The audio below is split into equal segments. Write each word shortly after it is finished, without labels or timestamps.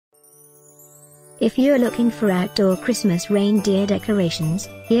If you're looking for outdoor Christmas reindeer decorations,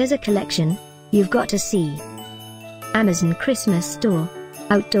 here's a collection you've got to see. Amazon Christmas Store.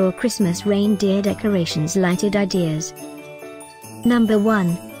 Outdoor Christmas reindeer decorations lighted ideas. Number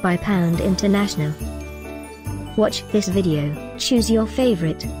 1, by Pound International. Watch this video, choose your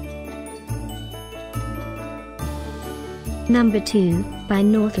favorite. Number 2, by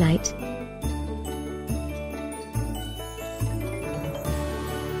Northlight.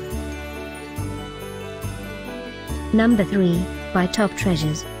 Number 3, by Top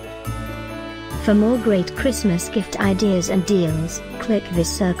Treasures. For more great Christmas gift ideas and deals, click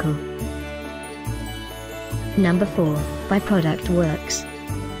this circle. Number 4, by ProductWorks.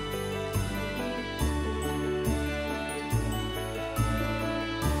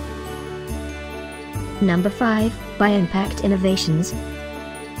 Number 5, by Impact Innovations.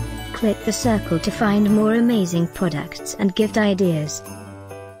 Click the circle to find more amazing products and gift ideas.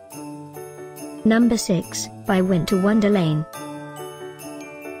 Number 6, by Winter Wonderlane.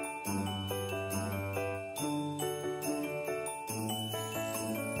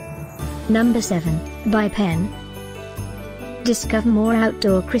 Number 7, by Pen. Discover more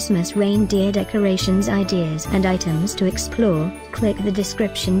outdoor Christmas reindeer decorations ideas and items to explore, click the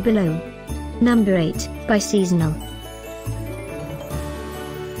description below. Number 8, by Seasonal.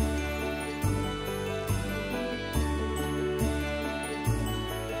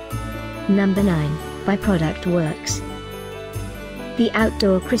 Number 9, by ProductWorks. The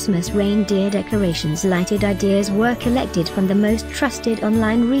outdoor Christmas reindeer decorations lighted ideas were collected from the most trusted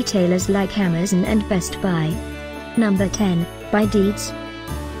online retailers like Amazon and Best Buy. Number 10, by Deeds.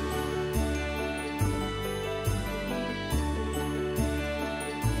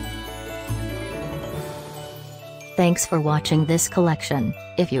 Thanks for watching this collection.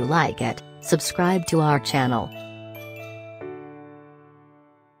 If you like it, subscribe to our channel.